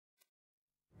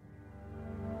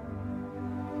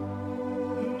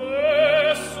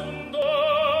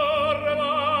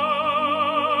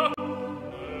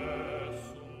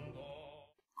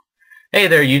Hey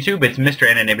there, YouTube. It's Mr.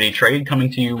 Anonymity Trade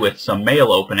coming to you with some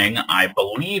mail opening. I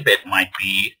believe it might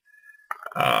be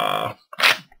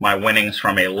my winnings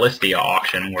from a Listia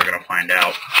auction. We're going to find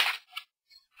out.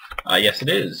 Yes, it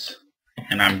is.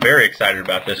 And I'm very excited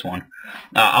about this one.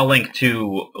 I'll link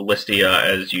to Listia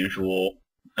as usual,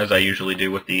 as I usually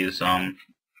do with these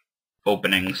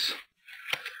openings.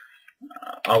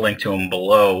 I'll link to them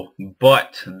below.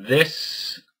 But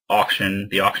this auction,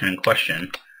 the auction in question,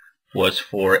 was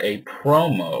for a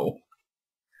promo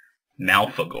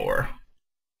Malfagor.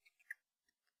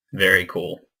 Very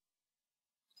cool.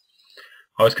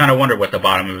 I always kind of wondered what the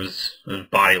bottom of his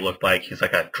body looked like. He's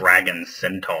like a dragon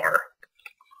centaur.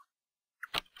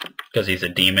 Because he's a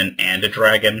demon and a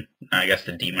dragon. I guess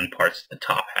the demon part's the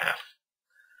top half.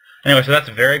 Anyway, so that's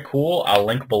very cool. I'll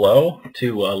link below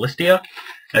to Listia.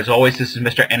 As always, this is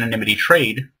Mr. Anonymity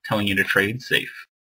Trade, telling you to trade safe.